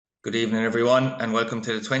Good evening, everyone, and welcome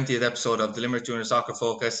to the 20th episode of the Limerick Junior Soccer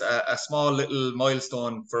Focus. A small little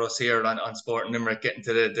milestone for us here on Sport in Limerick, getting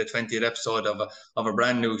to the 20th episode of a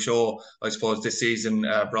brand new show, I suppose, this season,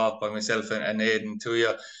 brought by myself and Aidan to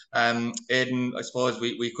you. Aidan, I suppose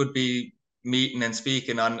we could be meeting and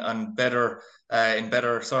speaking on better in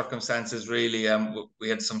better circumstances, really. We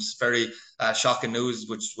had some very shocking news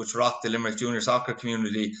which rocked the Limerick junior soccer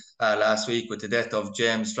community last week with the death of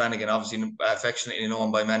James Flanagan, obviously affectionately known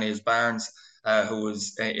by many as Barnes. Who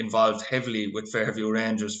was involved heavily with Fairview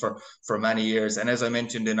Rangers for many years. And as I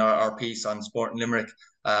mentioned in our piece on Sport in Limerick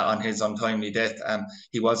on his untimely death,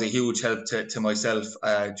 he was a huge help to myself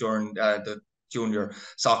during the junior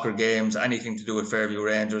soccer games, anything to do with Fairview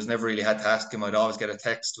Rangers. Never really had to ask him. I'd always get a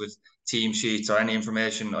text with team sheets or any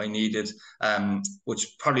information I needed,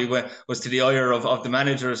 which probably was to the ire of the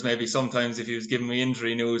managers, maybe sometimes if he was giving me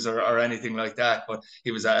injury news or anything like that. But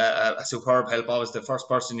he was a superb help. Always the first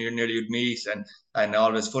person you nearly would meet, and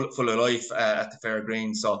always full of life at the Fair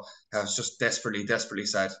Green. So I was just desperately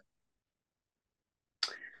sad.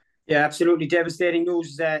 Yeah, absolutely devastating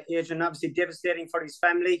news, Adrian. Obviously devastating for his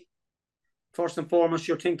family. First and foremost,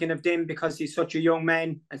 you're thinking of them because he's such a young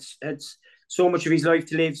man. It's so much of his life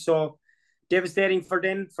to live. So devastating for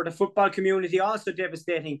them, for the football community, also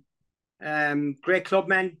devastating. Great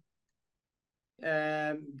clubman.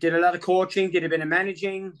 Did a lot of coaching, did a bit of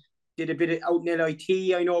managing, did a bit of out in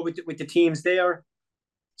LIT, I know, with the teams there.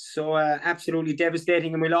 So absolutely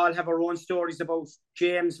devastating. And we'll all have our own stories about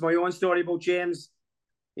James. My own story about James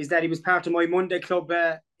is that he was part of my Monday club,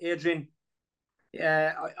 Adrian.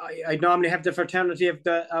 I normally have the fraternity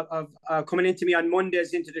of coming into me on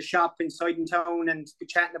Mondays into the shop inside in town and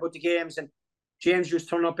chatting about the games. And James used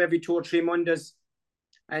to turn up every 2 or 3 Mondays.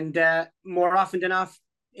 And more often than not,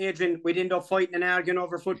 Adrian, we'd end up fighting and arguing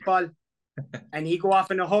over football. And he'd go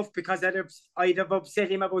off in a huff because I'd have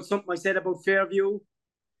upset him about something I said about Fairview.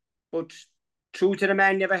 But true to the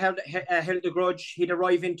man, never held a grudge. He'd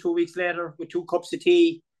arrive in 2 weeks later with 2 cups of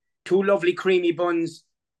tea, 2 lovely creamy buns.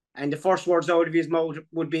 And the first words out of his mouth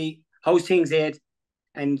would be, "How's things, Ed?"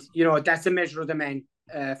 And, you know, that's a measure of the man.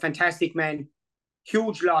 Fantastic man.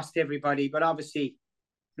 Huge loss to everybody, but obviously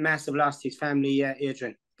massive loss to his family,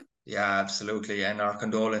 Adrian. Yeah, absolutely. And our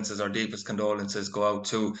condolences, our deepest condolences go out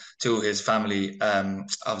to his family,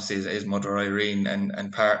 obviously his mother, Irene,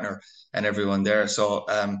 and partner and everyone there. So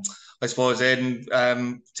I suppose, Aidan,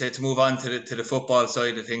 to move on to the football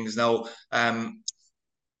side of things now,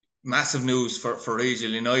 massive news for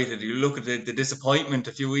Regional United. You look at the disappointment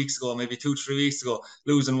a few weeks ago, maybe 2-3 weeks ago,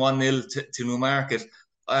 losing 1-0 to Newmarket.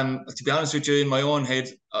 To be honest with you, in my own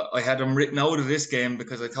head, I had them written out of this game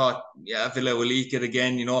because I thought, yeah, Villa will leak it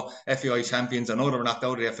again, you know, FAI champions. I know they were knocked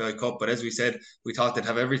out of the FAI Cup, but as we said, we thought they'd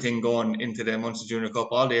have everything going into the Munster Junior Cup,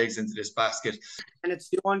 all the eggs into this basket. And it's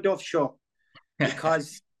the Eoin Duff show,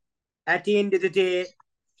 because at the end of the day,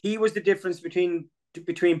 he was the difference between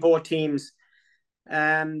both teams.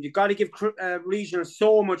 You've got to give Regional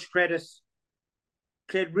so much credit.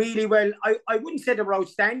 Played really well. I wouldn't say they were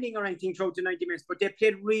outstanding or anything throughout the 90 minutes, but they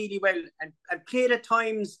played really well and played at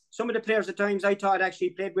times. Some of the players at times I thought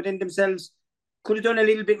actually played within themselves. Could have done a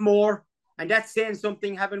little bit more. And that's saying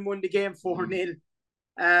something, having won the game 4-0.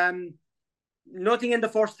 Nothing in the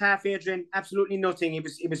first half, Adrian. Absolutely nothing.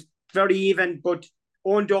 It was very even, but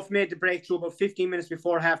Eoin Duff made the breakthrough about 15 minutes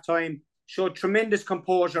before half time. Showed tremendous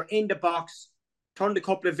composure in the box. Turned a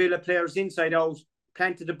couple of Villa players inside out.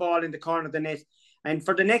 Planted the ball in the corner of the net. And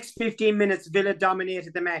for the next 15 minutes, Villa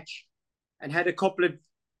dominated the match and had a couple of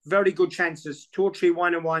very good chances, 2 or 3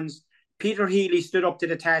 1-on-1s. Peter Healy stood up to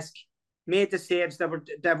the task, made the saves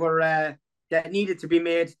that needed to be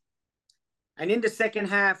made. And in the second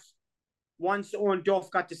half, once Eoin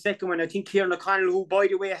Duff got the second one, I think Kieran O'Connell, who by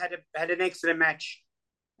the way had an excellent match,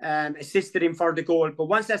 assisted him for the goal. But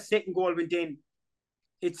once that second goal went in,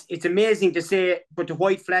 it's amazing to say, but the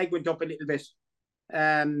white flag went up a little bit.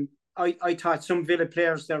 I thought some Villa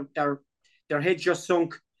players, their heads just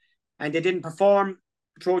sunk and they didn't perform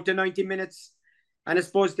throughout the 90 minutes. And I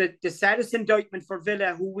suppose that the saddest indictment for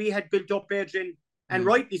Villa, who we had built up, Adrian, and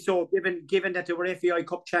rightly so, given that they were FAI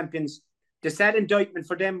Cup champions, the sad indictment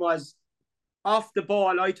for them was off the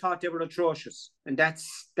ball. I thought they were atrocious. And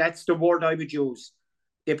that's the word I would use.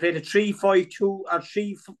 They played a 3-5-2 or a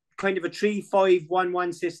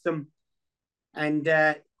 3-5-1-1 system. And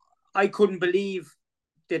I couldn't believe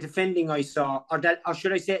the defending I saw, or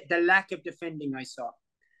should I say the lack of defending I saw.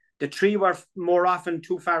 The 3 were more often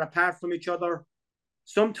too far apart from each other.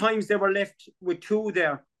 Sometimes they were left with 2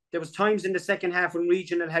 there. There was times in the second half when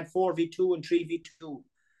Regional had 4v2 and 3v2.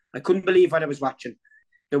 I couldn't believe what I was watching.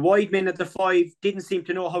 The wide men at the 5 didn't seem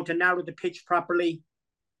to know how to narrow the pitch properly.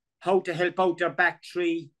 how to help out their back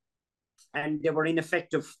three, and they were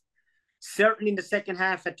ineffective. Certainly in the second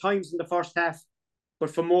half, at times in the first half, but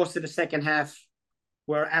for most of the second half,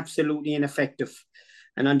 were absolutely ineffective.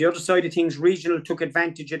 And on the other side of things, Regional took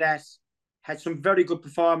advantage of that, had some very good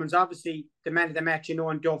performance. Obviously, the man of the match,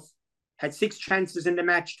 Owen Duff, had 6 chances in the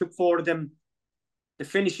match, took 4 of them. The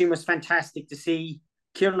finishing was fantastic to see.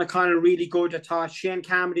 Kieran O'Connell, really good. I thought Shane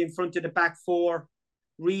Carmody in front of the back 4,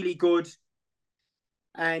 really good.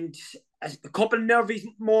 And a couple of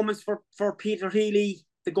nervy moments for Peter Healy,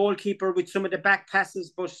 the goalkeeper, with some of the back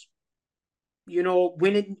passes. But, you know,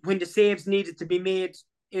 when the saves needed to be made,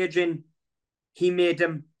 Adrian, he made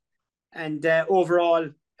them. And overall,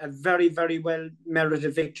 a very, very well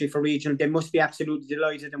merited victory for Regional. They must be absolutely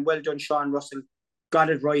delighted, and well done, Sean Russell. Got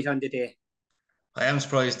it right on the day. I am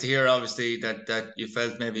surprised to hear, obviously, that you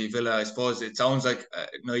felt maybe Villa. I suppose it sounds like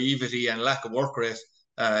naivety and lack of work rate,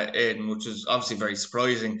 Aidan, which is obviously very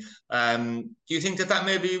surprising. Do you think that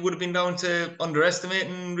maybe would have been down to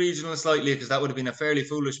underestimating Regional slightly, because that would have been a fairly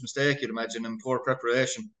foolish mistake, you'd imagine, and poor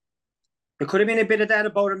preparation? There could have been a bit of that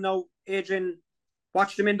about him now. Adrian,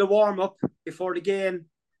 watched him in the warm-up before the game.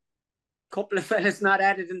 Couple of fellas not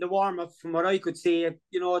added in the warm-up, from what I could see.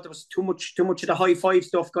 You know, there was too much of the high five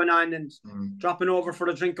stuff going on, and dropping over for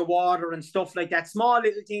a drink of water and stuff like that. Small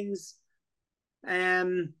little things.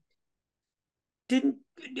 I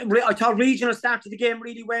thought Regional started the game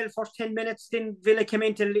really well. First 10 minutes, then Villa came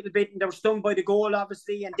into a little bit, and they were stung by the goal,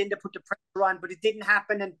 obviously, and then they put the pressure on, but it didn't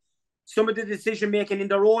happen. And some of the decision making in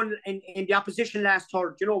their own in the opposition last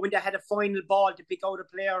third, you know, when they had a final ball to pick out a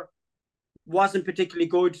player, wasn't particularly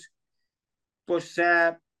good. But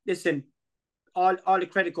listen, all the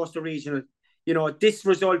credit goes to Regional. You know, this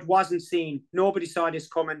result wasn't seen. Nobody saw this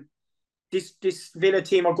coming. This Villa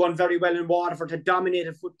team are going very well in Waterford, had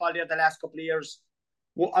dominated football there the last couple of years.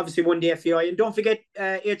 Obviously won the FAI. And don't forget,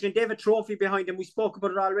 Adrian, they have a trophy behind them. We spoke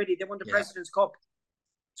about it already. They won the President's Cup.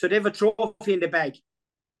 So they have a trophy in the bag.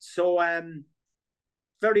 So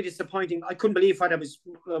very disappointing. I couldn't believe what I was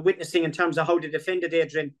witnessing in terms of how they defended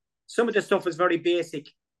Adrian. Some of the stuff was very basic,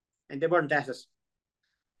 and they weren't at it.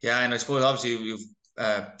 Yeah, and I suppose obviously you've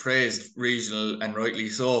praised Regional, and rightly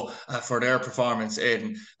so, for their performance,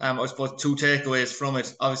 Aidan. I suppose 2 takeaways from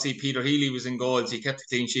it. Obviously, Peter Healy was in goals. He kept a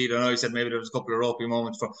clean sheet. I know he said maybe there was a couple of ropey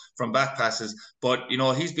moments from back passes, but, you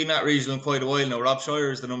know, he's been at Regional quite a while now. Rob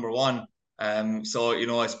Shire is the number 1. So, you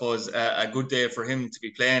know, I suppose a good day for him to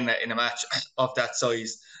be playing in a match of that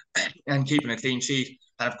size and keeping a clean sheet.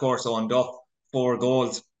 And, of course, Owen Duff, 4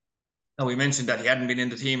 goals. Now, we mentioned that he hadn't been in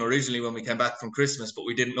the team originally when we came back from Christmas, but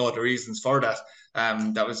we didn't know the reasons for that.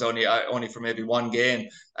 That was only for maybe 1 game.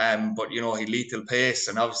 But, you know, he lethal pace,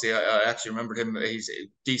 and obviously I actually remembered him. He's a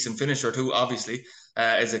decent finisher too, obviously,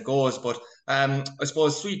 as it goes. But I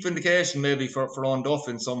suppose sweet vindication maybe for Owen Duff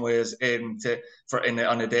in some ways,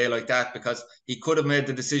 on a day like that, because he could have made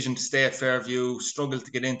the decision to stay at Fairview, struggled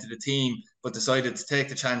to get into the team, but decided to take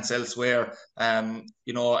the chance elsewhere.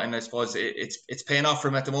 You know, and I suppose it's paying off for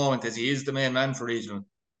him at the moment, as he is the main man for Regional.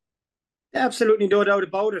 Absolutely, no doubt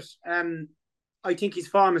about it. I think his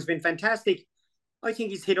form has been fantastic. I think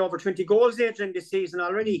he's hit over 20 goals, Adrian, this season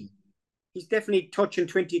already. He's definitely touching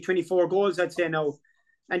 20, 24 goals, I'd say now.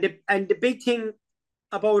 And the big thing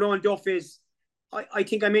about Owen Duff is, I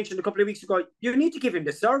think I mentioned a couple of weeks ago, you need to give him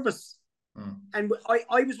the service. And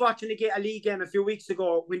I was watching a league game a few weeks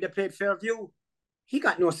ago when they played Fairview. He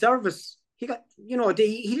got no service. He got, you know,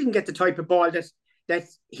 he didn't get the type of ball that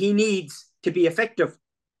he needs to be effective.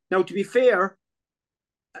 Now, to be fair,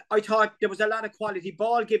 I thought there was a lot of quality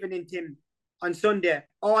ball given into him on Sunday,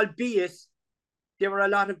 albeit there were a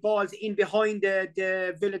lot of balls in behind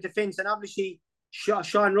the Villa defence. And obviously,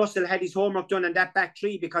 Sean Russell had his homework done on that back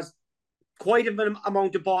 3, because quite an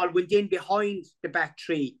amount of ball went in behind the back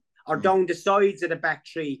 3 or down the sides of the back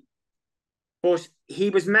 3. But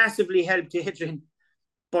he was massively helped, Adrian,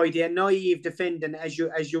 by the naive defending, as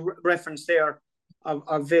you referenced there,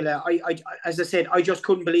 of Villa. As I said, I just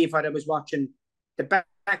couldn't believe what I was watching. The back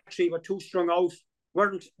 3 were too strung out,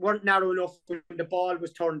 weren't narrow enough when the ball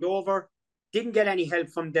was turned over. Didn't get any help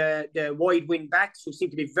from the wide wing backs, who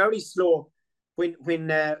seemed to be very slow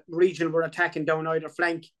when Regional were attacking down either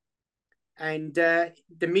flank. And the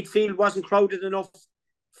midfield wasn't crowded enough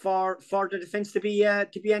for the defence to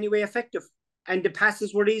be anyway effective. And the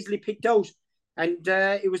passes were easily picked out. And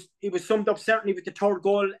it was summed up certainly with the 3rd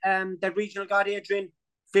goal that Regional got, Adrian.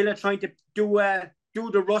 Villa trying to do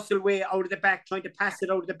the Russell way out of the back, trying to pass it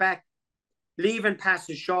out of the back, leaving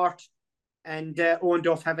passes short, and Owen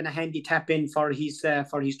Duff having a handy tap in for his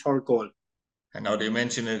 3rd goal. And now that you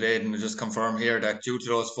mention it, Aidan, just confirm here that due to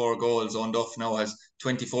those 4 goals, Owen Duff now has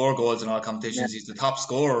 24 goals in all competitions. Yeah. He's the top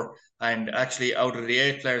scorer. And actually, out of the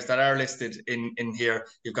 8 players that are listed in here,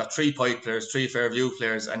 you've got 3 Pike players, 3 Fairview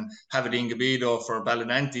players, and Havadine Gabido for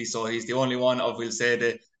Ballinanty. So he's the only one of, we'll say,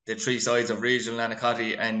 the 3 sides of Regional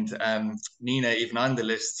Anacotti and Nina even on the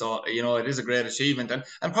list. So, it is a great achievement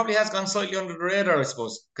and probably has gone slightly under the radar, I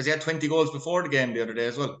suppose, because he had 20 goals before the game the other day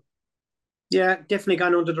as well. Yeah, definitely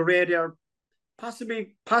gone under the radar.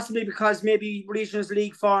 Possibly because maybe Regionals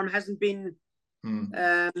League form hasn't been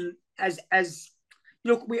as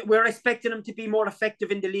look. We're expecting them to be more effective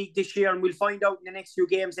in the league this year, and we'll find out in the next few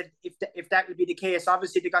games if that will be the case.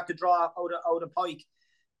 Obviously, they got to draw out of Pike,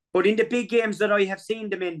 but in the big games that I have seen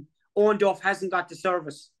them in, Owen Duff hasn't got the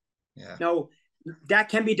service. Yeah. Now that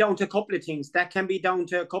can be down to a couple of things. That can be down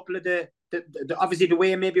to a couple of the obviously the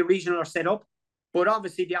way maybe regional are set up, but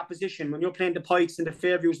obviously the opposition when you're playing the Pikes and the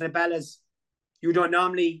Fairviews and the Ballas. You don't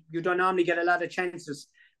normally get a lot of chances.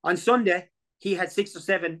 On Sunday, he had 6 or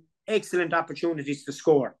 7 excellent opportunities to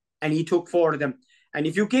score, and he took 4 of them. And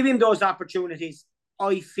if you give him those opportunities,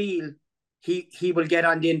 I feel he will get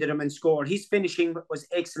on the end of them and score. His finishing was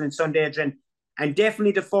excellent Sunday, Adrian, and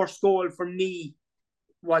definitely the first goal for me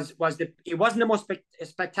it wasn't the most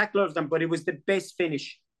spectacular of them, but it was the best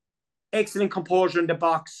finish. Excellent composure in the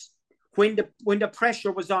box. When the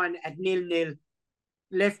pressure was on at 0-0.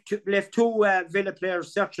 Left two Villa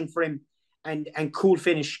players searching for him, and cool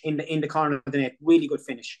finish in the corner of the net. Really good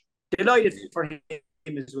finish. Delighted for him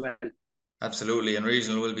as well. Absolutely, and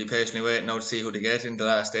Regional will be patiently waiting now to see who they get in the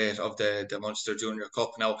last 8 of the Munster Junior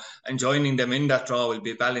Cup now. And joining them in that draw will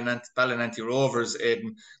be Ballinanty Rovers.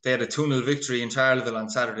 They had a 2-0 victory in Charleville on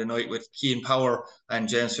Saturday night with Cian Power and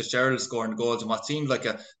James Fitzgerald scoring goals in what seemed like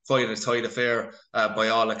a fight-a-tight affair by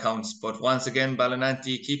all accounts. But once again,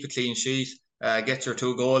 Ballinanty keep a clean sheet. Get your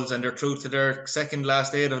 2 goals, and they're through to their second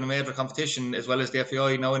last 8 of the major competition, as well as the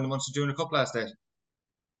FAI now in the Munster Junior Cup last 8.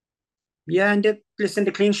 Yeah, and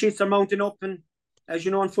the clean sheets are mounting up, and as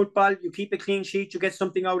you know in football, you keep a clean sheet, you get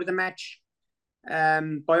something out of the match.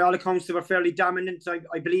 By all accounts, they were fairly dominant.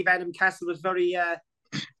 I believe Adam Castle was very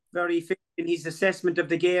fit in his assessment of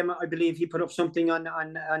the game. I believe he put up something on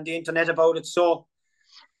the internet about it. So,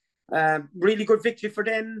 really good victory for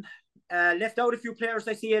them. Left out a few players,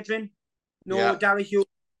 I see, Adrian. No Darry Hughes,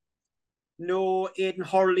 no Aidan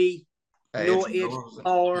Hurley, no Aidan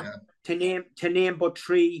Power, to name but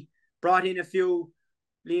 3. Brought in a few.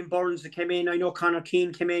 Liam Burns that came in. I know Conor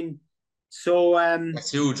Keane came in. So that's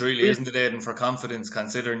huge, really, isn't it, Aidan, for confidence,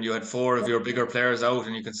 considering you had 4 of your bigger players out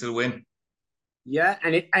and you can still win. Yeah,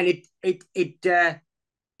 and it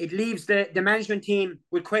leaves the management team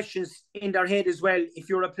with questions in their head as well. If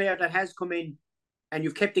you're a player that has come in and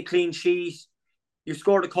you've kept a clean sheet, you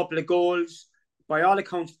scored a couple of goals, by all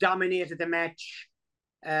accounts, dominated the match.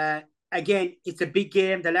 Again, it's a big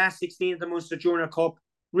game, the last 16 of the Munster Junior Cup.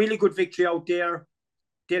 Really good victory out there.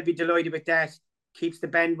 They'll be delighted with that. Keeps the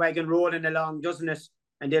bandwagon rolling along, doesn't it?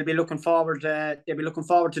 And they'll be looking forward to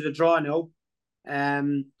the draw now.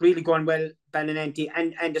 Really going well, Ballinanty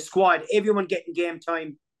and the squad. Everyone getting game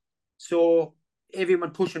time. So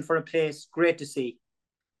everyone pushing for a place. Great to see.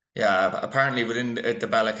 Yeah, apparently within the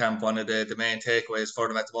Bala camp, one of the main takeaways for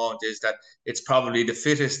them at the moment is that it's probably the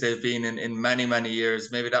fittest they've been in many, many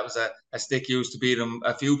years. Maybe that was a stick used to beat them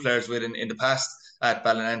a few players with in the past at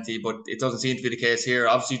Ballinanty, but it doesn't seem to be the case here,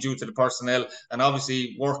 obviously due to the personnel and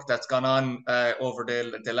obviously work that's gone on over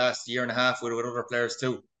the last year and a half with other players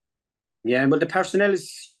too. Yeah, well, the personnel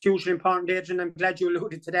is hugely important, Adrian. I'm glad you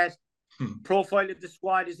alluded to that. Profile of the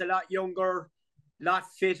squad is a lot younger, a lot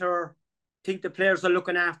fitter. Think the players are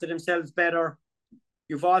looking after themselves better.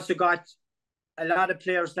 You've also got a lot of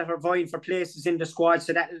players that are vying for places in the squad,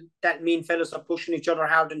 so that mean fellas are pushing each other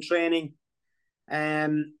hard in training.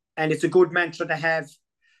 And it's a good mantra to have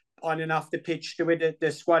on and off the pitch, the way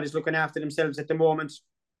the squad is looking after themselves at the moment.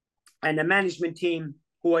 And the management team,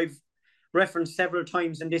 who I've referenced several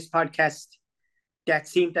times in this podcast, that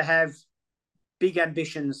seem to have big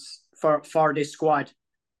ambitions for this squad.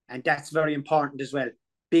 And that's very important as well.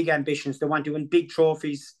 Big ambitions. They want to win big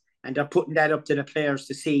trophies, and they're putting that up to the players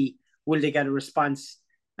to see will they get a response.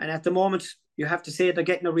 And at the moment, you have to say they're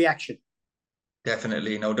getting a reaction.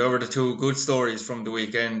 Definitely. Now, there were the 2 good stories from the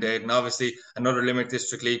weekend, and obviously another Limerick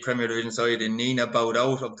District League Premier Division side in Nina bowed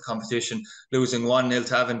out of the competition, losing 1-0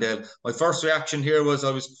 to Avondale. My first reaction here was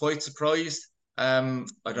I was quite surprised. I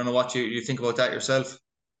don't know what you think about that yourself.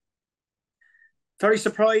 Very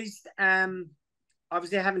surprised.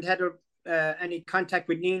 Obviously, I haven't had any contact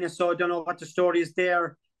with Nina, so I don't know what the story is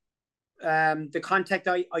there. The contact,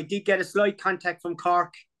 I did get a slight contact from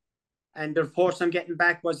Cork, and the reports I'm getting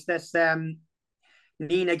back was this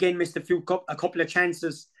Nina again missed a couple of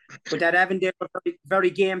chances, but that Avondale were very, very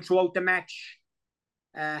game throughout the match.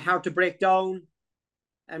 Hard to break down,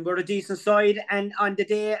 and we're a decent side. And on the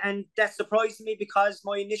day, and that surprised me because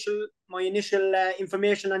my initial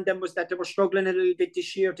information on them was that they were struggling a little bit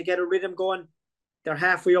this year to get a rhythm going. They're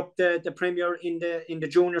halfway up the Premier in the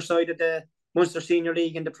junior side of the Munster Senior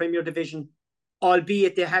League in the Premier Division,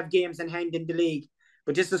 albeit they have games in hand in the league.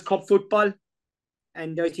 But this is cup football,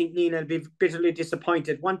 and I think Nina will be bitterly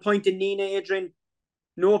disappointed. 1 point in Nina, Adrian.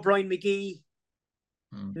 No Brian McGee,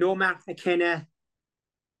 no Mark McKenna,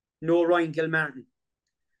 no Ryan Gilmartin.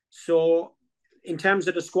 So, in terms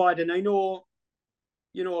of the squad, and I know,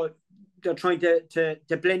 they're trying to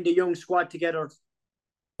blend a young squad together,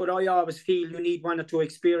 but I always feel you need one or two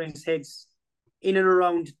experienced heads in and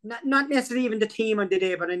around, not necessarily even the team on the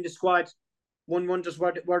day, but in the squad. One wonders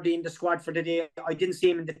were they in the squad for the day. I didn't see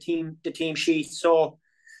him in the team sheet, so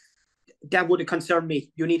that would have concerned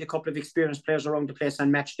me. You need a couple of experienced players around the place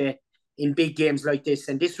on match day in big games like this,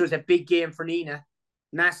 and this was a big game for Nina,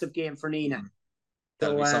 massive game for Nina.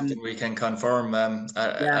 That'll be something we can confirm at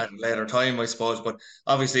a later time, I suppose. But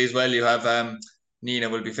obviously, as well, you have Nina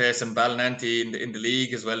will be facing Ballinanty in the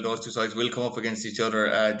league as well. Those two sides will come up against each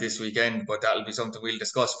other this weekend, but that'll be something we'll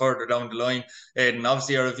discuss further down the line. And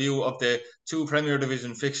obviously, a review of the 2 Premier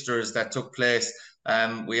Division fixtures that took place.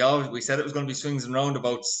 We said it was going to be swings and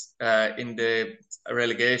roundabouts in the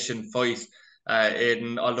relegation fight.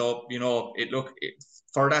 Aidan, although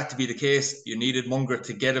for that to be the case, you needed Munger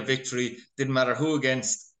to get a victory. Didn't matter who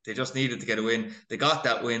against. They just needed to get a win. They got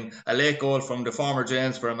that win. A late goal from the former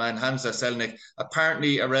Janesborough man, Hamza Selnick.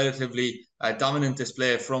 Apparently a relatively dominant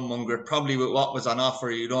display from Munger, probably with what was on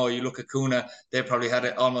offer. You look at Kuna, they probably had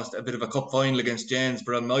almost a bit of a cup final against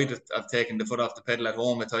Janesborough. Might have taken the foot off the pedal at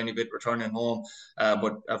home a tiny bit, returning home.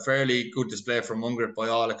 But a fairly good display from Munger by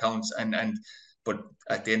all accounts. But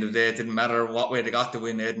at the end of the day, it didn't matter what way they got the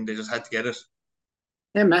win, Aidan. They just had to get it.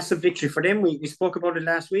 Yeah, massive victory for them. We spoke about it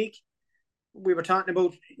last week. We were talking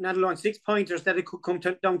about not alone 6 pointers, that it could come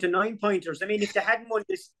down to 9 pointers. I mean, if they hadn't won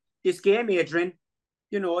this game, Adrian,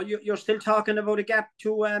 you're still talking about a gap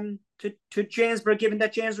to Janesborough, given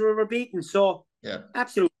that Janesborough were beaten. So, yeah,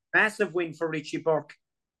 absolute massive win for Richie Burke.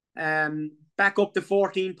 Back up to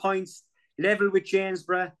 14 points, level with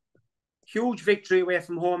Janesborough. Huge victory away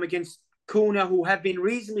from home against Kuna, who have been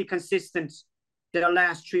reasonably consistent their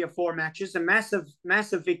last 3 or 4 matches. A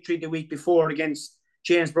massive victory the week before against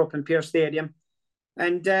Janesborough and Pearse Stadium.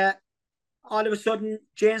 And all of a sudden,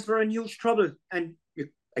 Janesborough are in huge trouble. And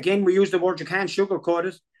again, we use the word, you can't sugarcoat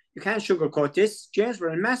it. You can't sugarcoat this. Janesborough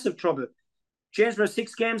are in massive trouble. Janesborough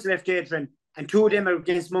 6 games left, Adrian, and 2 of them are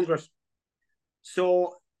against Mungret.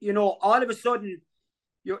 So, all of a sudden,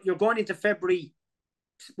 you're going into February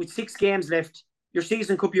with 6 games left. Your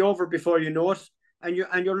season could be over before you know it. And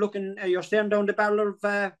you're staring down the barrel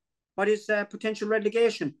of what is potential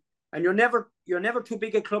relegation. And you're never too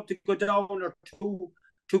big a club to go down or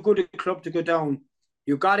too good a club to go down.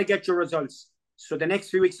 You got to get your results. So the next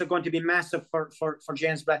few weeks are going to be massive for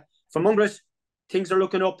Janesborough. For Mungret, things are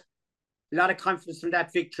looking up. A lot of confidence from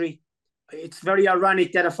that victory. It's very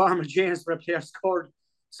ironic that a former Janesborough player scored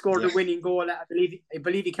the winning goal. I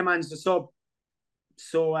believe he commands the sub.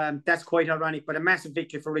 So that's quite ironic, but a massive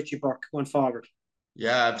victory for Richie Burke going forward.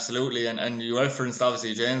 Yeah, absolutely. And you referenced,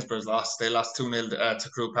 obviously, Janesborough's loss. They lost 2-0 to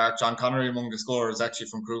Crewe Park. John Connery among the scorers, actually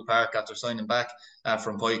from Crewe Park after signing back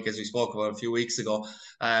from Pike, as we spoke about a few weeks ago.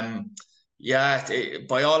 By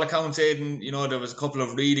all accounts, Aidan, there was a couple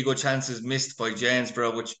of really good chances missed by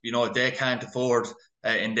Janesborough, which, they can't afford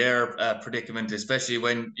in their predicament, especially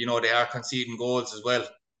when, they are conceding goals as well.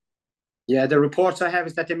 Yeah, the reports I have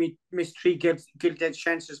is that they missed 3 gilt-edged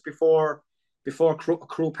chances before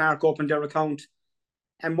Crewe Park opened their account.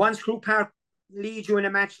 And once Crewe Park lead you in a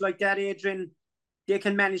match like that, Adrian, they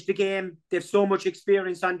can manage the game. They've so much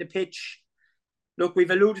experience on the pitch. Look,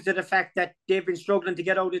 we've alluded to the fact that they've been struggling to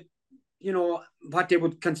get out of, what they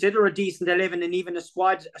would consider a decent 11 and even a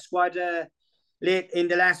squad late in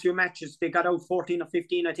the last few matches. They got out 14 or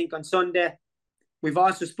 15, I think, on Sunday. We've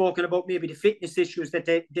also spoken about maybe the fitness issues that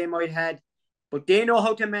they might have had. But they know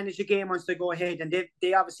how to manage a game once they go ahead. And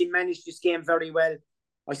they obviously managed this game very well.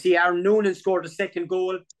 I see Aaron Noonan scored a second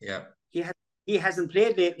goal. Yeah, he hasn't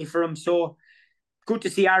played lately for him, so good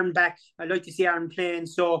to see Aaron back. I like to see Aaron playing,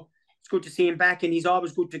 so it's good to see him back, and he's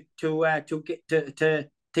always good to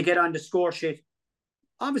get on the score sheet.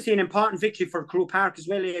 Obviously, an important victory for Crewe Park as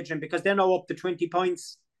well, Adrian, because they're now up to 20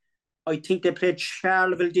 points. I think they played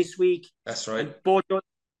Charleville this week. That's right.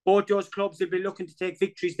 Both those clubs will be looking to take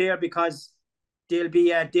victories there because they'll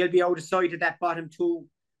be out of sight of that bottom 2.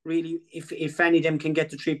 Really, if any of them can get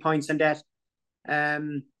to 3 points and that.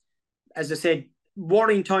 As I said,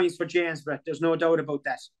 worrying times for Jamesborough. There's no doubt about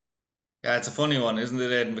that. Yeah, it's a funny one, isn't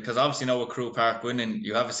it, Aidan? Because obviously now with Crew Park winning,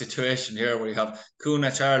 you have a situation here where you have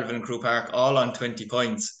Kuna, Charleville and Crew Park all on 20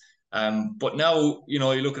 points. But now, you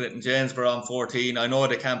look at it in Jamesborough on 14. I know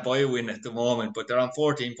they can't buy a win at the moment, but they're on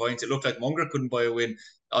 14 points. It looked like Munger couldn't buy a win,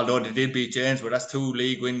 although they did beat Jamesborough. That's 2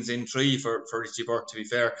 league wins in 3 for Richie Burke, to be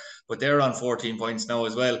fair. But they're on 14 points now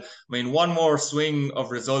as well. I mean, one more swing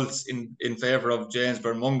of results in favour of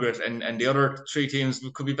Jamesborough and Munger, and the other 3 teams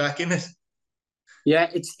could be back in it.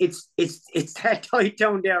 Yeah, it's that tight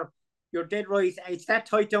down there. You're dead right. It's that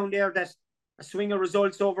tight down there that a swing of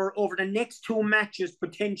results over the next 2 matches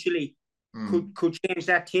potentially could change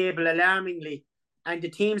that table alarmingly. And the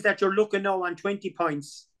teams that you're looking now on 20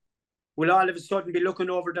 points will all of a sudden be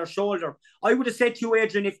looking over their shoulder. I would have said to you,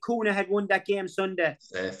 Adrian, if Kuna had won that game Sunday,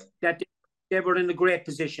 that they were in a great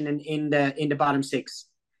position in the bottom 6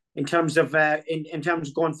 in terms of in terms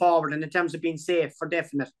of going forward and in terms of being safe for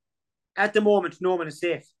definite. At the moment, no one is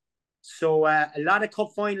safe. So a lot of cup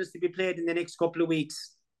finals to be played in the next couple of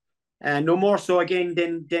weeks. No more so again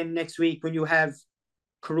than next week when you have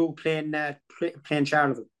Carew playing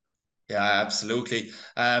Charleville. Yeah, absolutely.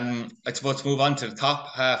 I suppose to move on to the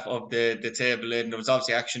top half of the table, and there was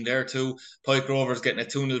obviously action there too. Pike Rovers getting a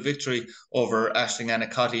 2-0 victory over Aisling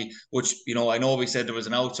Anacotti, which, I know we said there was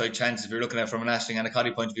an outside chance if you're looking at it from an Aisling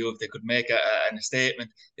Anacotti point of view, if they could make a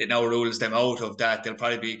statement. It now rules them out of that. They'll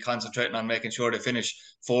probably be concentrating on making sure they finish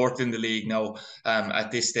 4th in the league now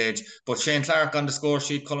at this stage. But Shane Clark on the score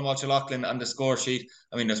sheet, Colin Walsh-O'Loughlin on the score sheet.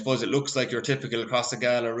 I mean, I suppose it looks like your typical across the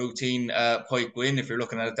gala routine Pike win if you're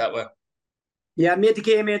looking at it that way. Yeah, I made the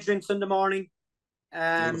game, Adrian, Sunday morning. You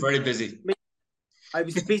were very busy. I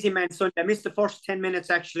was a busy man Sunday. I missed the first 10 minutes,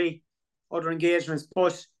 actually, other engagements.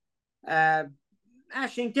 But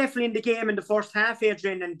Aisling definitely in the game in the first half,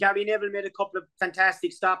 Adrian, and Gary Neville made a couple of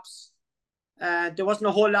fantastic stops. There wasn't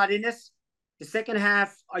a whole lot in it. The second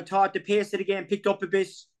half, I thought the pace of the game picked up a bit.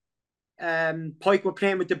 Pike were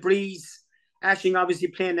playing with the breeze. Aisling obviously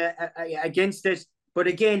playing against it. But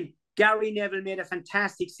again, Gary Neville made a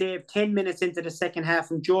fantastic save 10 minutes into the second half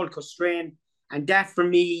from Joel Costrain. And that, for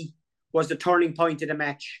me, was the turning point of the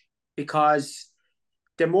match. Because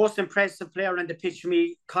the most impressive player on the pitch for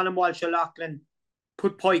me, Colin Walsh-O'Loughlin,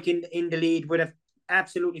 put Pike in the lead with an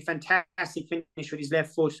absolutely fantastic finish with his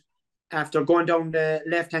left foot after going down the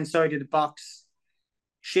left-hand side of the box.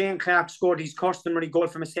 Shane Clark scored his customary goal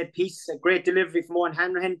from a set piece. A great delivery from Owen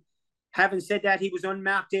Hanrahan. Having said that, he was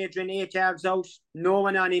unmarked, Adrian, 8 yards out. No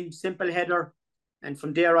one on him, simple header. And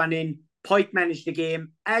from there on in, Pike managed the game,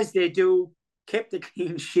 as they do, kept the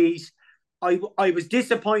clean sheet. I was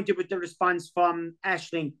disappointed with the response from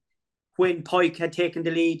Aisling when Pike had taken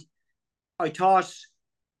the lead. I thought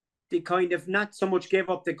they kind of not so much gave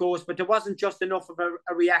up the ghost, but there wasn't just enough of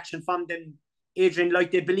a reaction from them, Adrian,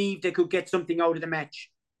 like they believed they could get something out of the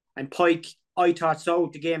match. And Pike, I thought,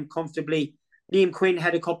 solved the game comfortably. Liam Quinn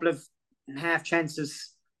had a couple of half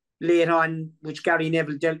chances late on, which Gary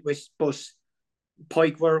Neville dealt with, but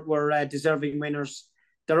Pike were deserving winners.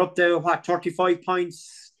 They're up to 35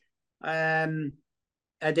 points.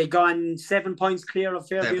 They gone 7 points clear of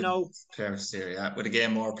Fairview now. Clear of Fairview, yeah, with a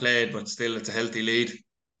game more played, but still it's a healthy lead.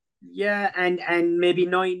 Yeah, and maybe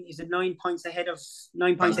 9 points ahead of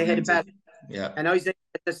Bath. Yeah. And I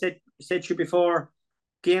said to you before,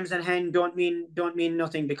 games in hand don't mean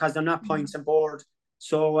nothing because they're not points on board.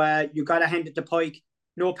 So you got to hand it to Pike.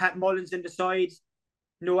 No Pat Mullins in the side.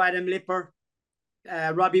 No Adam Lipper.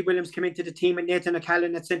 Robbie Williams came into the team with Nathan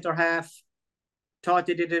O'Callaghan at centre half. Thought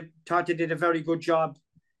they did a very good job.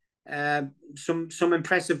 Some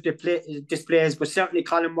impressive displays, but certainly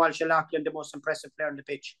Colin Walsh-O'Loughlin, the most impressive player on the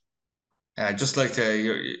pitch. I'd just like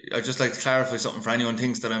to clarify something for anyone who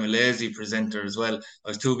thinks that I'm a lazy presenter as well. I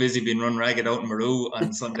was too busy being run ragged out in Maru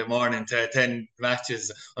on Sunday morning to attend matches.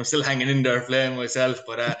 I'm still hanging in there playing myself,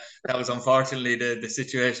 but that was unfortunately the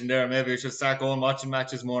situation there. Maybe I should start going watching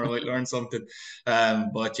matches more. I might learn something.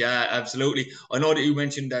 But yeah, absolutely. I know that you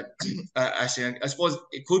mentioned that Aisling, I suppose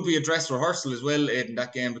it could be a dress rehearsal as well in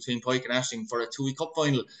that game between Pike and Aisling for a TUI Cup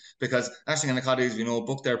final, because Aisling Anacotti, as we know,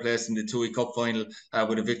 booked their place in the TUI Cup final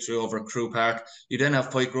with a victory over Crew Park. You then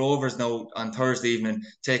have Pike Rovers now on Thursday evening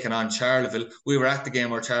taking on Charleville. We were at the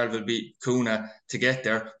game where Charleville beat Kuna to get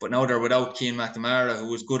there, but now they're without Cian McNamara, who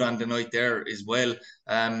was good on the night there as well.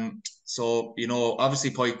 So,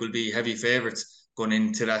 obviously Pike will be heavy favourites going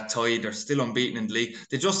into that tie. They're still unbeaten in the league.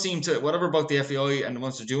 They just seem to, whatever about the FAI and the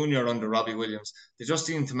Munster Junior under Robbie Williams, they just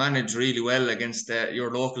seem to manage really well against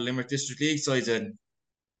your local Limerick District League sides.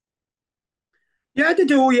 Yeah, they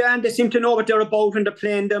do, yeah, and they seem to know what they're about when they're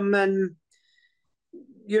playing them. And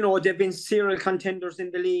they've been serial contenders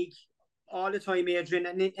in the league all the time, Adrian.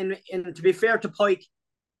 And to be fair to Pike,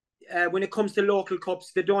 when it comes to local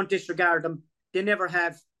cups, they don't disregard them. They never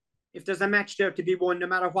have. If there's a match there to be won, no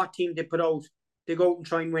matter what team they put out, they go out and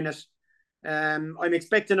try and win it. I'm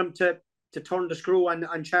expecting them to turn the screw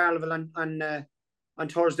on Charleville on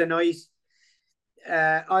Thursday night.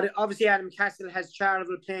 Obviously, Adam Castle has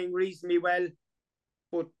Charleville playing reasonably well,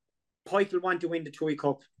 but Pike will want to win the TUI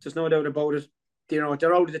Cup. There's no doubt about it. They're out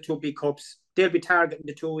of the two big cups. They'll be targeting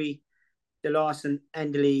the TUI, the Lawson,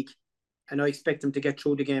 and the league, and I expect them to get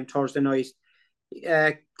through the game Thursday night.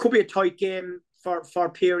 Could be a tight game for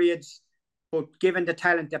periods, but given the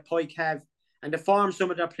talent that Pike have and the form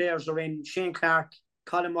some of their players are in, Shane Clark,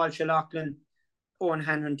 Colin Walsh-O'Loughlin, Owen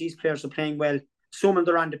Hanlon, these players are playing well. Some of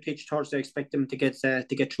them are on the pitch Thursday. I expect them to get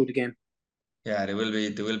through the game. Yeah, they will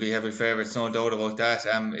be heavy favourites, no doubt about that.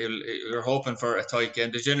 You're hoping for a tight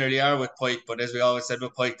game. They generally are with Pike, but as we always said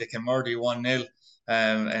with Pike, they can murder you 1-0.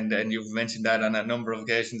 And you've mentioned that on a number of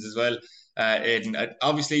occasions as well. Aidan,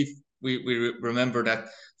 obviously we remember that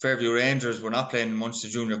Fairview Rangers were not playing Munster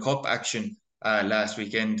Junior Cup action last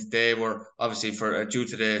weekend. They were obviously due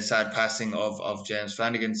to the sad passing of James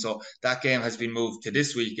Flanagan. So that game has been moved to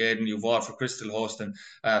this week, Aidan. You've Waterford Crystal hosting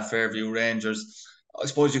Fairview Rangers. I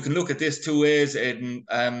suppose you can look at this two ways, Aidan.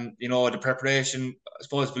 The preparation, I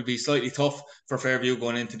suppose, will be slightly tough for Fairview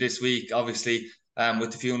going into this week, obviously,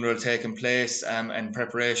 with the funeral taking place and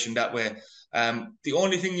preparation that way. The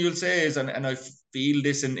only thing you'll say is, and I feel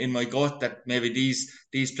this in my gut, that maybe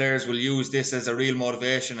these players will use this as a real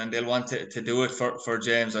motivation and they'll want to do it for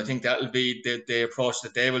James. I think that'll be the approach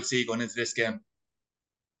that they will see going into this game.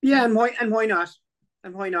 Yeah, and why not?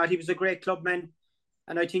 And why not? He was a great clubman.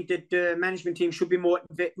 And I think that the management team should be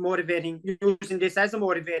motivating, using this as a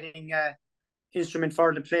motivating instrument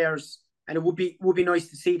for the players. And it would be nice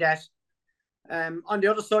to see that. On the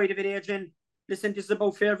other side of it, Adrian, listen, this is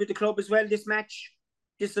about Fairview, the club as well, this match.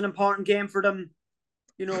 This is an important game for them.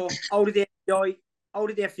 Out of the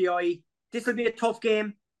FEI. This will be a tough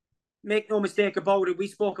game. Make no mistake about it. We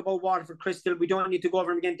spoke about Waterford Crystal. We don't need to go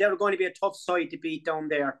over them again. They're going to be a tough side to beat down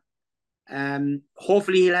there.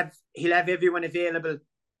 Hopefully he'll have everyone available,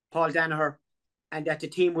 Paul Danaher, and that the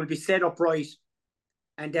team will be set up right,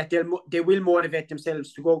 and that they will motivate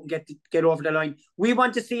themselves to go out and get over the line. We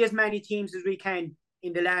want to see as many teams as we can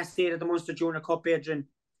in the last day of the Munster Junior Cup, Adrian.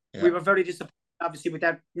 Yeah. We were very disappointed, obviously, with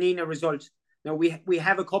that Nina result. Now we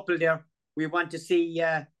have a couple there. We want to see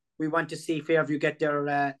Fairview get there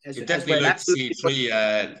as you definitely well. Like to see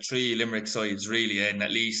three Limerick sides really, and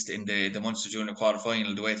at least in the Munster Junior quarter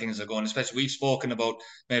final, the way things are going. Especially we've spoken about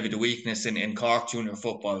maybe the weakness in Cork Junior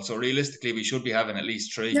football. So realistically, we should be having at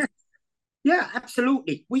least three. Yeah,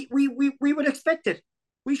 absolutely. We would expect it.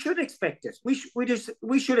 We should expect it.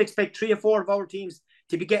 We should expect 3 or 4 of our teams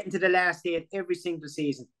to be getting to the last eight every single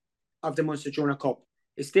season of the Munster Junior Cup.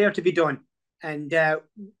 It's there to be done. And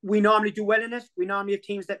we normally do well in it. We normally have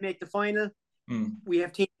teams that make the final. We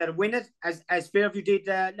have teams that win it, as Fairview did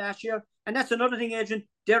last year. And that's another thing, Adrian.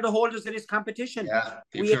 They're the holders of this competition. Yeah,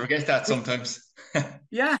 you forget that sometimes.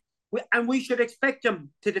 Yeah, and we should expect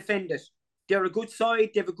them to defend it. They're a good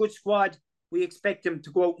side. They have a good squad. We expect them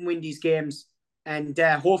to go out and win these games. And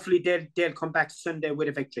hopefully they'll come back Sunday with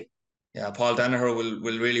a victory. Yeah, Paul Danaher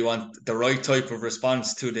will really want the right type of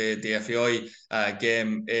response to the FEI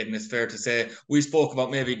game, and it's fair to say. We spoke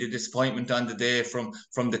about maybe the disappointment on the day from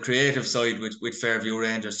the creative side with Fairview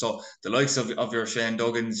Rangers. So the likes of your Shane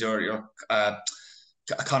Duggins, your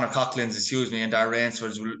Conor Coughlin's, and our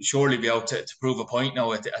Rainsfords will surely be out to prove a point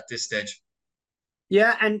now at this stage.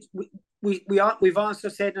 Yeah, and we've also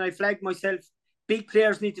said, and I flagged myself, big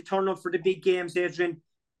players need to turn up for the big games, Adrian.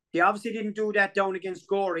 They obviously didn't do that down against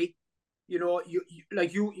Gorey. You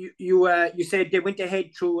said they went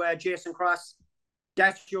ahead through Jason Cross.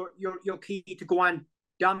 That's your key to go on,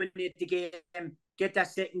 dominate the game, get that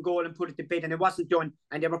second goal and put it to bed. And it wasn't done,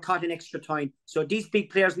 and they were caught in extra time. So these big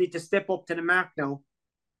players need to step up to the mark now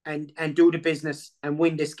and do the business and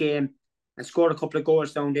win this game and score a couple of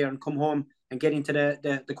goals down there and come home and get into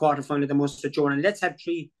the quarter-final of the Munster Junior. And let's have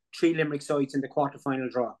three Limerick sides in the quarter-final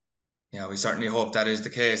draw. Yeah, we certainly hope that is the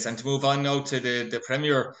case. And to move on now to the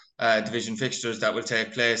Premier Division fixtures that will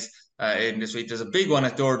take place in this week. There's a big one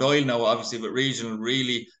at Dordoyle now, obviously, with Regional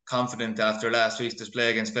really confident after last week's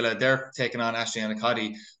display against Villa. They're taking on Ashley and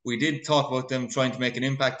Acadie. We did talk about them trying to make an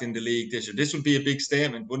impact in the league this year. This would be a big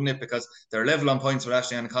statement, wouldn't it? Because they're level on points with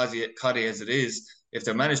Ashley and Acadie as it is. If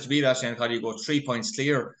they manage to beat Ashley and Acadie, you go 3 points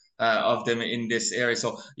clear of them in this area.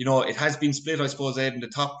 So, it has been split, I suppose, Ed, in the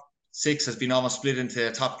top six has been almost split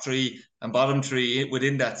into top three and bottom three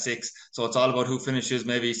within that six. So it's all about who finishes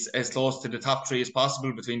maybe as close to the top three as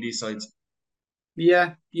possible between these sides.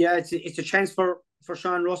 Yeah, it's a chance for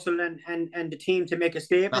Sean Russell and the team to make a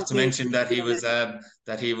statement. Not to mention that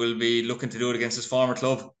he will be looking to do it against his former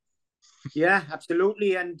club. Yeah,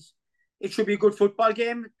 absolutely, and it should be a good football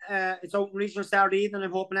game. It's out in regional Saturday evening.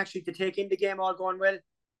 I'm hoping actually to take in the game, all going well.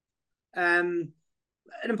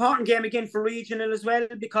 An important game again for regional as well,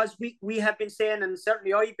 because we have been saying, and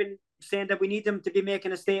certainly I've been saying, that we need them to be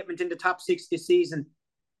making a statement in the top six this season,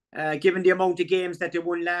 given the amount of games that they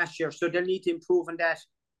won last year. So they'll need to improve on that.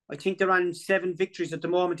 I think they're on 7 victories at the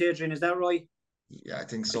moment, Adrian. Is that right? Yeah, I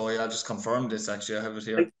think so. Yeah, I just confirmed this actually. I have it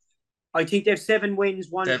here. I think they have 7 wins,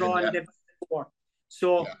 1 draw, and they've 4.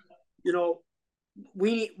 So,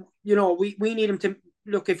 we need them to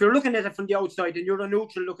look. If you're looking at it from the outside and you're a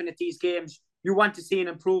neutral looking at these games, you want to see an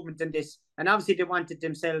improvement in this, and obviously they want it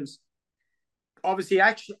themselves. Obviously,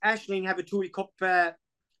 Ashling have a TUI Cup, final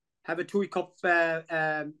to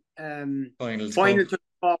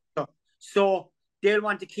the so they'll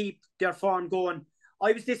want to keep their form going.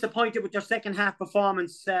 I was disappointed with their second half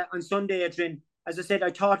performance on Sunday, Adrian. As I said,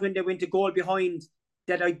 I thought when they went a goal behind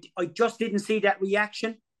that I just didn't see that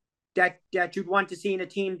reaction that you'd want to see in a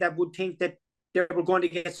team that would think that they were going to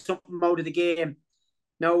get something out of the game.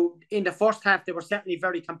 Now, in the first half, they were certainly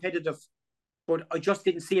very competitive, but I just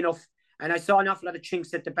didn't see enough. And I saw an awful lot of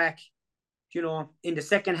chinks at the back. You know, in the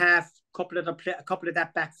second half, a couple of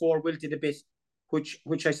that back four wilted a bit, which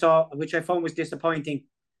I found was disappointing.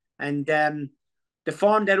 And the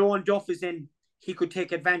form that Owen Duff is in, he could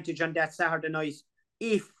take advantage on that Saturday night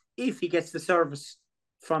if he gets the service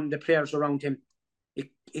from the players around him.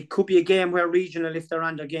 It could be a game where regional, if they're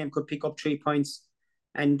on their game, could pick up 3 points.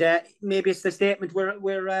 And maybe it's the statement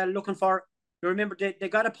we're looking for. You remember they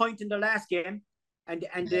got a point in their last game, and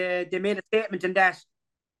they made a statement in that,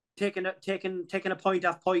 taking a point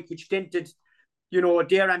off Pike, which dented,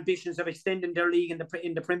 their ambitions of extending their league in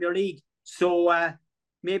the Premier League. So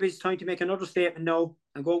maybe it's time to make another statement now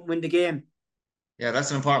and go out and win the game. Yeah,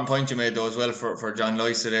 that's an important point you made though as well for John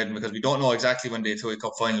Lycett, because we don't know exactly when the TUI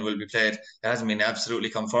Cup final will be played. It hasn't been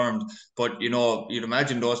absolutely confirmed, but you'd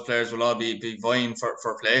imagine those players will all be vying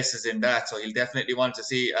for places in that, so he'll definitely want to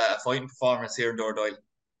see a fighting performance here in Dordile.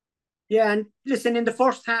 Yeah, and listen, in the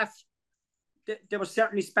first half there was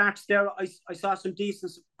certainly sparks there. I saw some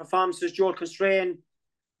decent performances. Joel Constrain,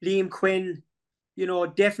 Liam Quinn,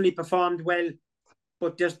 definitely performed well,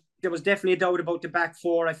 but there was definitely a doubt about the back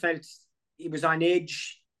four. I felt he was on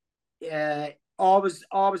edge. Always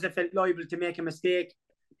I felt liable to make a mistake.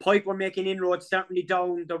 Pike were making inroads certainly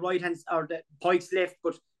down the right hand, or the Pike's left,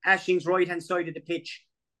 but Ashling's right hand side of the pitch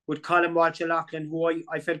with Colin Walsh-O'Loughlin, who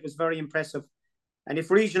I felt was very impressive. And if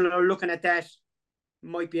regional are looking at that,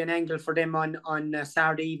 might be an angle for them on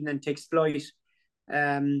Saturday evening to exploit.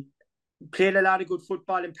 Played a lot of good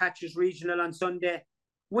football in patches regional on Sunday.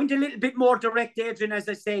 Went a little bit more direct, Adrian, as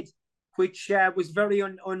I said, which was very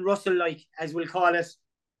un-Russell-like, as we'll call it.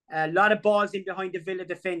 A lot of balls in behind the Villa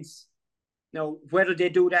defence. Now, whether they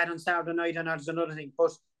do that on Saturday night or not is another thing.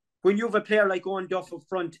 But when you have a player like Owen Duff up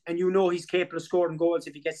front and he's capable of scoring goals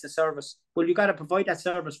if he gets the service, well, you got to provide that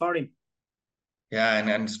service for him. Yeah,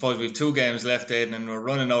 and I suppose we have 2 games left, Aidan, and we're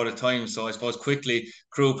running out of time. So I suppose quickly,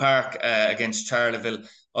 Crewe Park against Charleville.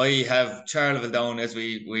 I have Charleville down as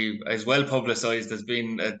we as well publicised as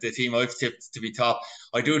being the team I've tipped to be top.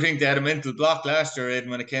 I do think they had a mental block last year, Aidan,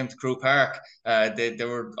 when it came to Crewe Park. I felt they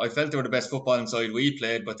were the best football inside we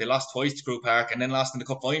played, but they lost twice to Crewe Park and then lost in the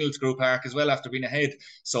cup final to Crewe Park as well after being ahead.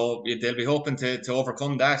 So they'll be hoping to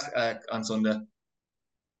overcome that on Sunday.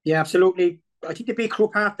 Yeah, absolutely. I think they beat Crewe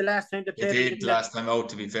Park the last time they played. They did last time out,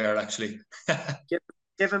 to be fair, actually.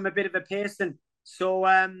 give them a bit of a pacing. So,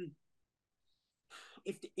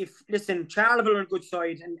 if listen, Charleville are a good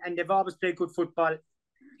side and they've always played good football.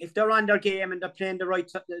 If they're on their game and they're playing the right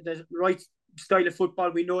style of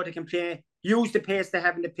football, we know they can use the pace they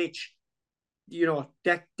have in the pitch.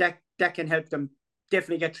 That can help them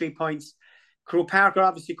definitely get 3 points. Crewe Park are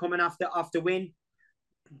obviously coming off the win.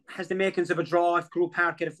 Has the makings of a draw if Crewe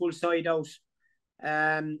Park get a full side out.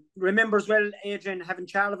 Remember as well, Adrian, having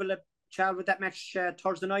Charleville that match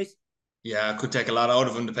Thursday night. Yeah, could take a lot out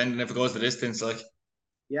of them depending if it goes the distance.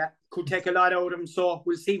 Yeah, could take a lot out of them. So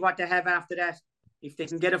we'll see what they have after that. If they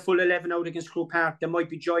can get a full 11 out against Crewe Park, they might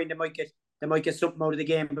be joined. They might get something out of the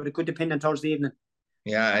game, but it could depend on Thursday evening.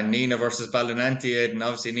 Yeah, and Nina versus Ballinanty, and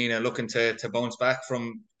obviously Nina looking to bounce back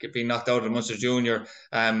from being knocked out of Munster Junior.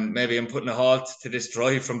 Maybe I'm putting a halt to this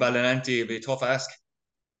drive from Ballinanty. It'll be a tough ask.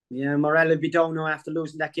 Yeah, morale will be down now after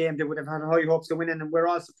losing that game. They would have had high hopes of winning, and we're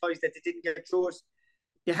all surprised that they didn't get through it.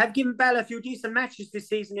 they have given Balla a few decent matches this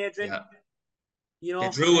season, Adrian. Yeah. You They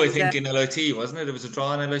know, drew, I think, in LIT, wasn't it? It was a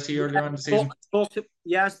draw in LIT earlier on in the season.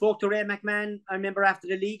 I spoke to Ray McMahon, I remember, after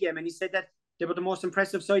the league game, and he said that they were the most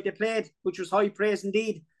impressive side they played, which was high praise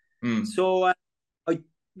indeed. So, I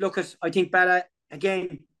think Balla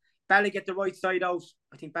get the right side out.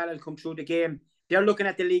 I think Balla will come through the game. They're looking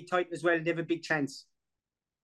at the league title as well, and they have a big chance.